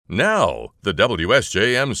Now, the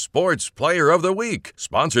WSJM Sports Player of the Week,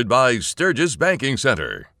 sponsored by Sturgis Banking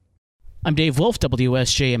Center. I'm Dave Wolf,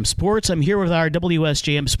 WSJM Sports. I'm here with our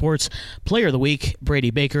WSJM Sports Player of the Week,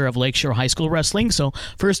 Brady Baker of Lakeshore High School Wrestling. So,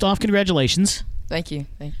 first off, congratulations. Thank you.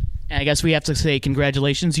 And I guess we have to say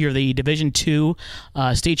congratulations. You're the Division II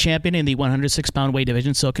state champion in the 106-pound weight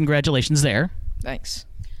division, so congratulations there. Thanks.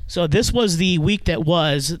 So this was the week that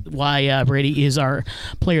was why Brady is our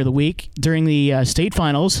Player of the Week. During the state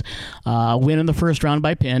finals, win in the first round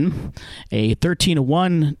by pin, a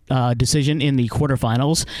 13-1 decision in the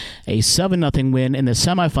quarterfinals, a 7-0 win in the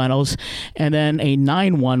semifinals, and then a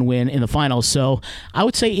 9-1 win in the finals. So I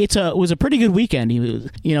would say it was a pretty good weekend.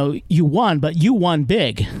 You won, but you won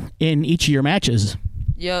big in each of your matches.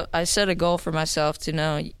 Yeah, I set a goal for myself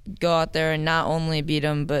to go out there and not only beat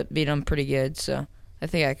them, but beat them pretty good. So I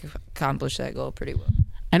think I could accomplish that goal pretty well.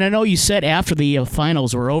 And I know you said after the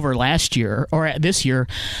finals were over last year or this year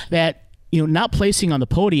that not placing on the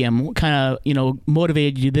podium kind of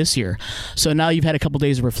motivated you this year. So now you've had a couple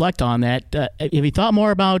days to reflect on that. Have you thought more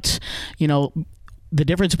about the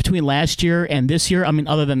difference between last year and this year? I mean,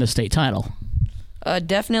 other than the state title.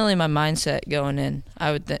 Definitely my mindset going in.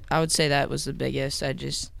 I would say that was the biggest. I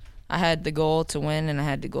had the goal to win and I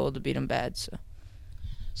had the goal to beat them bad.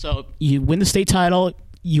 So you win the state title.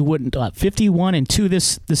 You wouldn't 51-2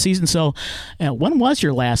 this season. So when was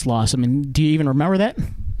your last loss? I mean, do you even remember that?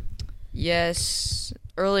 Yes,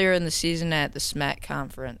 earlier in the season at the SMAC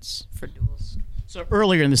conference for duels. So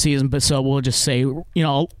earlier in the season, but so we'll just say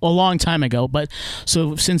a long time ago. But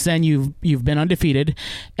so since then you've been undefeated,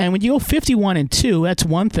 and when you go 51-2, that's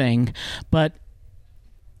one thing, but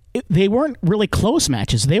they weren't really close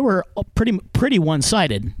matches. They were pretty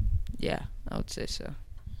one-sided. Yeah, I would say so.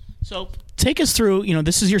 So take us through,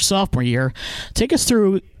 this is your sophomore year. Take us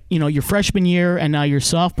through, your freshman year and now your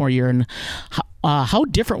sophomore year. And how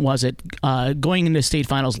different was it going into state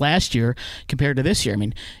finals last year compared to this year? I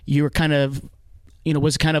mean, you were kind of,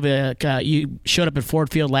 was kind of you showed up at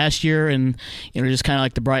Ford Field last year and, just kind of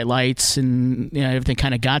like the bright lights and, everything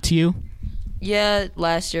kind of got to you? Yeah,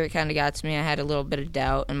 last year it kind of got to me. I had a little bit of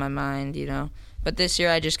doubt in my mind, But this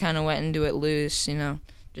year I just kind of went into it loose,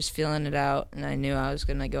 just feeling it out, and I knew I was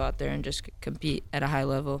going to go out there and just compete at a high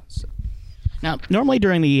level. So. Now, normally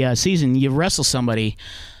during the season, you wrestle somebody,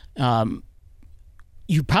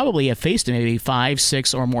 you probably have faced them maybe 5,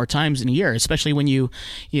 6, or more times in a year, especially when you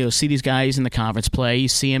see these guys in the conference play, you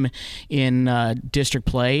see them in district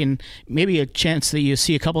play, and maybe a chance that you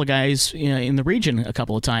see a couple of guys in the region a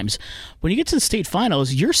couple of times. When you get to the state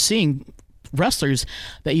finals, you're seeing wrestlers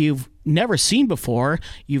that you've never seen before,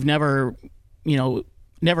 you've never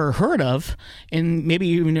heard of, and maybe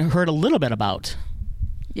even heard a little bit about.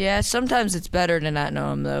 Yeah, sometimes it's better to not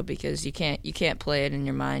know them though, because you can't play it in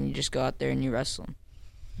your mind. You just go out there and you wrestle them.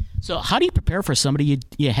 So how do you prepare for somebody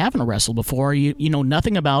you haven't wrestled before, you know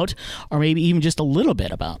nothing about, or maybe even just a little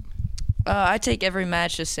bit about? I take every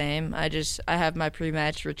match the same. I have my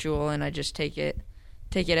pre-match ritual, and I just take it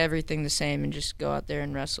everything the same, and just go out there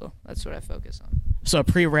and wrestle. That's what I focus on. So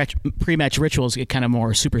pre-match rituals get kind of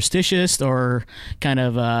more superstitious, or kind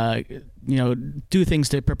of do things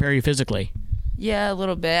to prepare you physically? Yeah, a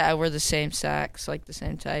little bit. I wear the same socks, like the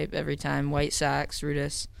same type every time, white socks,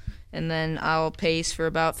 Rudis. And then I'll pace for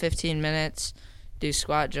about 15 minutes, do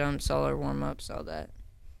squat jumps, all our warm-ups, all that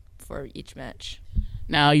for each match.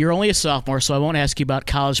 Now, you're only a sophomore, so I won't ask you about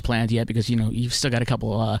college plans yet because, you've still got a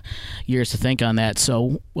couple years to think on that.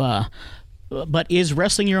 So, but is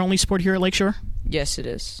wrestling your only sport here at Lakeshore? Yes, it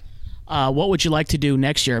is. What would you like to do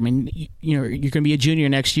next year? I mean, you're going to be a junior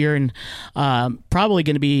next year, and probably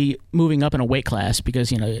going to be moving up in a weight class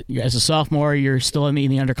because as a sophomore, you're still in the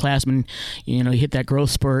underclassmen. You hit that growth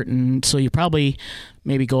spurt, and so you probably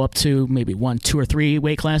maybe go up to maybe 1, 2, or 3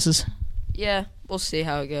 weight classes. Yeah, we'll see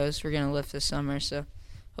how it goes. We're going to lift this summer, so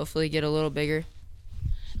hopefully get a little bigger.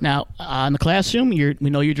 Now, in the classroom, we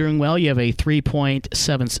know you're doing well. You have a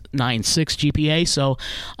 3.796 GPA, so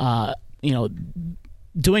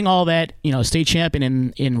doing all that, state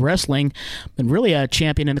champion in wrestling, and really a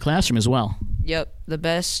champion in the classroom as well. Yep, the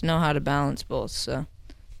best know how to balance both, so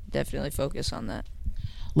definitely focus on that.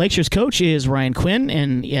 Lakeshore's coach is Ryan Quinn,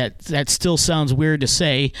 and yet that still sounds weird to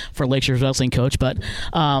say for Lakeshore's wrestling coach, but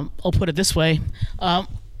I'll put it this way.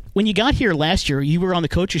 When you got here last year, you were on the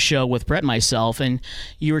coaches show with Brett and myself, and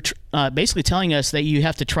you were basically telling us that you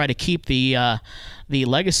have to try to keep the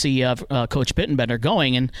legacy of Coach Bittenbender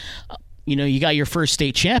going, and you got your first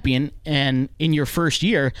state champion, and in your first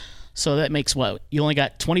year, so that makes what? You only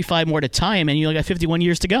got 25 more to time, and you only got 51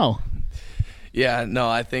 years to go. Yeah, no,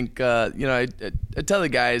 I think, I tell the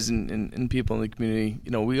guys and people in the community,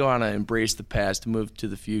 we want to embrace the past to move to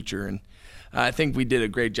the future. And I think we did a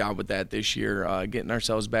great job with that this year, getting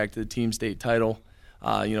ourselves back to the team state title,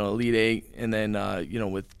 Elite Eight, and then,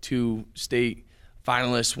 with 2 state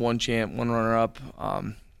finalists, 1 champ, 1 runner-up.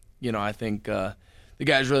 I think the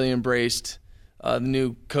guys really embraced the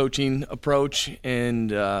new coaching approach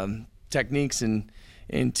and techniques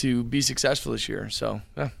and to be successful this year. So,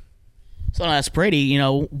 yeah. So I'll ask Brady,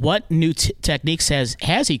 what new techniques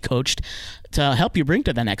has he coached to help you bring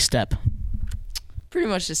to the next step? Pretty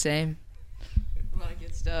much the same. A lot of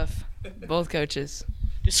good stuff. Both coaches.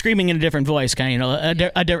 Just screaming in a different voice, kind of,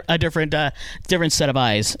 a different set of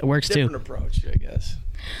eyes. It works too. Different approach, I guess.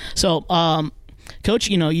 So, Coach,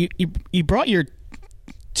 you brought your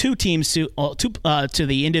 2 teams to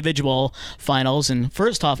the individual finals, and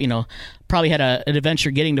first off, probably had an adventure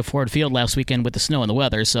getting to Ford Field last weekend with the snow and the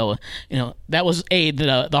weather. So, that was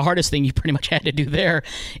the hardest thing you pretty much had to do there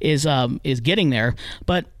is getting there.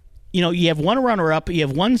 But you have 1 runner-up, you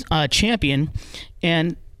have 1 champion,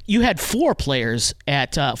 and you had 4 players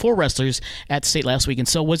 4 wrestlers at state last weekend.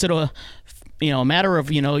 So was it a matter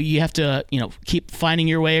of you have to keep finding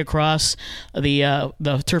your way across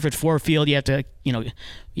the turf at Ford Field? You have to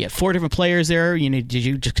you had 4 different players there. Did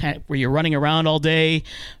you just were you running around all day?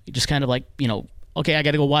 You just kind of like okay, I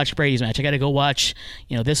got to go watch Brady's match. I got to go watch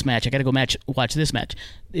this match. I got to go watch this match.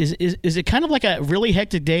 Is it kind of like a really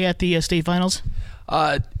hectic day at the state finals?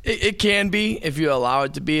 It can be if you allow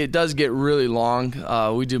it to be. It does get really long.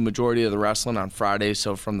 We do majority of the wrestling on Friday,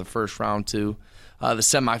 so from the first round to the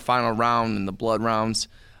semifinal round and the blood rounds,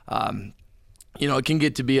 it can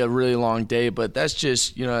get to be a really long day. But that's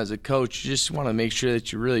just as a coach, you just want to make sure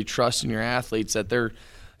that you really trust in your athletes, that they're,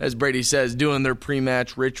 as Brady says, doing their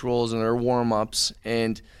pre-match rituals and their warm-ups.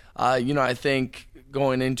 And I think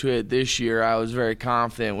going into it this year, I was very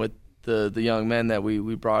confident with the young men that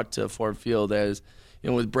we brought to Ford Field, as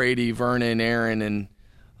with Brady, Vernon, Aaron, and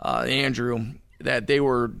Andrew, that they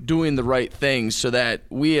were doing the right things so that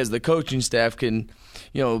we as the coaching staff can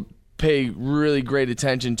pay really great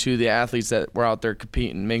attention to the athletes that were out there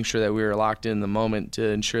competing, making sure that we were locked in the moment to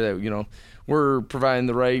ensure that we're providing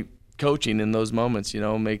the right coaching in those moments,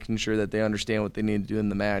 making sure that they understand what they need to do in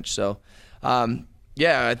the match. So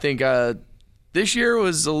I think this year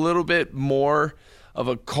was a little bit more of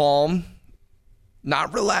a calm,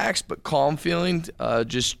 not relaxed, but calm feeling,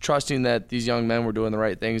 just trusting that these young men were doing the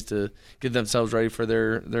right things to get themselves ready for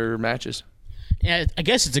their matches. Yeah, I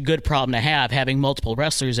guess it's a good problem to have, having multiple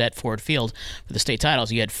wrestlers at Ford Field for the state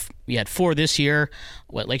titles. You had 4 this year.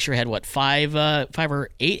 Lakeshore had 5 or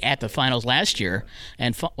 8 at the finals last year,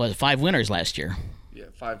 and 5 winners last year. Yeah,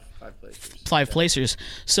 5 placers. 5 placers.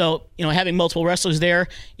 So having multiple wrestlers there,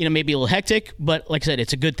 maybe a little hectic, but like I said,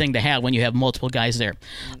 it's a good thing to have when you have multiple guys there.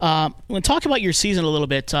 We'll talk about your season a little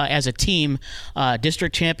bit as a team.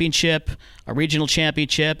 District championship, a regional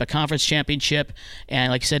championship, a conference championship,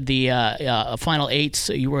 and like I said, the final 8.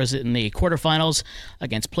 You were in the quarterfinals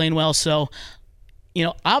against Plainwell. So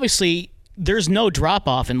obviously there's no drop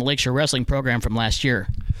off in the Lakeshore wrestling program from last year.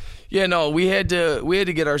 Yeah, no, we had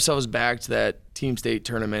to get ourselves back to that team state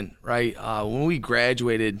tournament, right? When we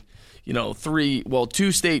graduated,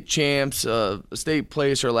 2 state champs, a state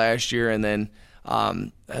placer last year, and then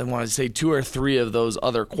I want to say 2 or 3 of those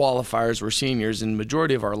other qualifiers were seniors, and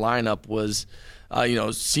majority of our lineup was,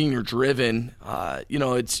 senior driven.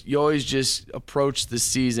 You always just approach the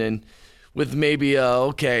season with maybe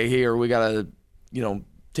here we got to,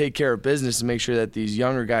 take care of business and make sure that these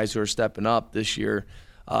younger guys who are stepping up this year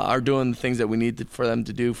are doing the things that we need for them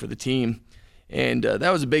to do for the team. And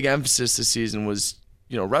that was a big emphasis this season was,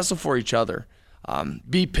 wrestle for each other,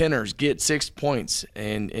 be pinners, get 6 points,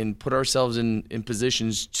 and put ourselves in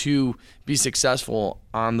positions to be successful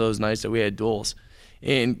on those nights that we had duels.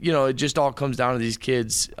 And, it just all comes down to these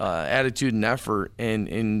kids' attitude and effort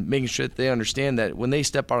and making sure that they understand that when they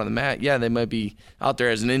step out on the mat, they might be out there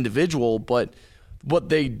as an individual, but what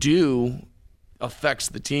they do affects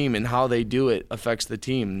the team, and how they do it affects the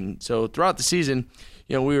team. And so throughout the season,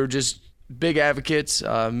 we were just big advocates,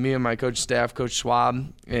 me and my coach staff, Coach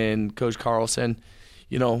Schwab and Coach Carlson,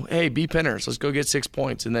 hey, be pinners. Let's go get 6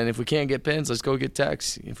 points. And then if we can't get pins, let's go get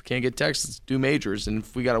techs. If we can't get techs, let's do majors. And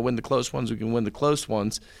if we got to win the close ones, we can win the close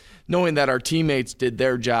ones, knowing that our teammates did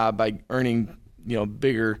their job by earning,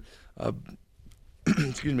 bigger,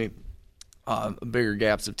 bigger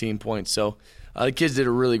gaps of team points. So the kids did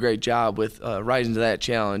a really great job with rising to that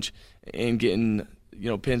challenge and getting,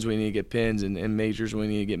 pins when we need to get pins and majors when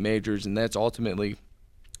we need to get majors. And that's ultimately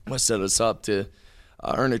what set us up to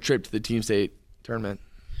earn a trip to the team state tournament.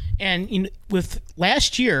 And with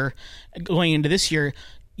last year going into this year,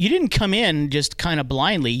 you didn't come in just kind of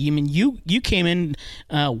blindly. I mean, you came in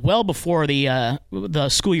well before the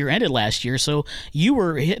school year ended last year, so you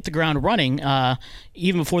were hit the ground running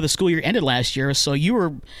even before the school year ended last year. So you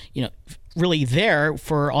were, really there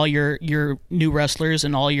for all your new wrestlers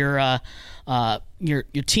and all your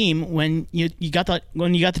team when you got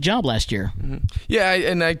the job last year. Mm-hmm. Yeah,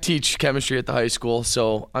 and I teach chemistry at the high school,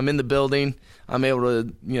 so I'm in the building. I'm able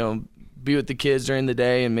to be with the kids during the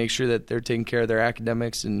day and make sure that they're taking care of their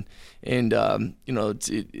academics, and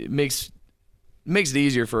it makes it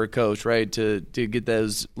easier for a coach, right, to get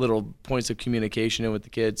those little points of communication in with the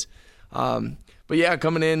kids. But yeah,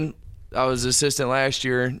 coming in, I was assistant last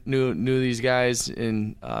year, knew these guys,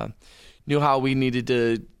 and knew how we needed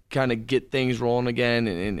to kind of get things rolling again,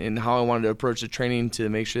 and how I wanted to approach the training to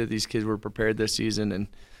make sure that these kids were prepared this season. And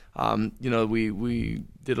we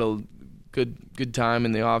did a good time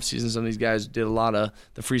in the off season. Some of these guys did a lot of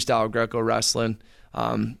the freestyle Greco wrestling,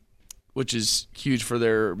 which is huge for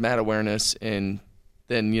their mat awareness. And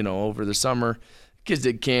then over the summer, kids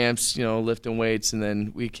did camps, lifting weights, and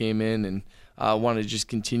then we came in and wanted to just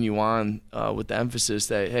continue on with the emphasis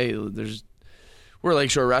that, hey, we're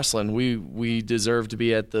Lakeshore Wrestling. We deserve to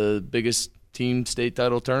be at the biggest team state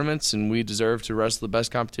title tournaments, and we deserve to wrestle the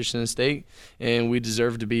best competition in the state, and we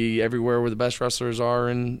deserve to be everywhere where the best wrestlers are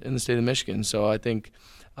in the state of Michigan. So I think,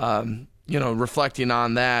 reflecting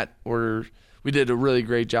on that, we did a really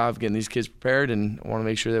great job getting these kids prepared, and I want to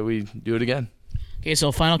make sure that we do it again. Okay,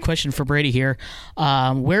 so final question for Brady here.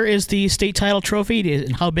 Where is the state title trophy,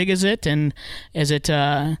 and how big is it? And is it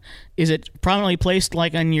prominently placed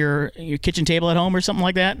like on your kitchen table at home or something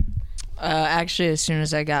like that? Actually, as soon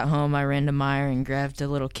as I got home, I ran to Meijer and grabbed a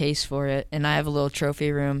little case for it. And I have a little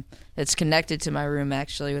trophy room that's connected to my room,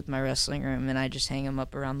 actually, with my wrestling room, and I just hang them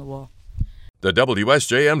up around the wall. The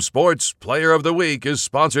WSJM Sports Player of the Week is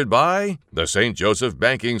sponsored by the St. Joseph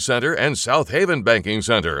Banking Center and South Haven Banking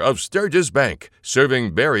Center of Sturgis Bank,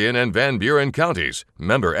 serving Berrien and Van Buren counties.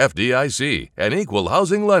 Member FDIC, an equal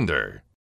housing lender.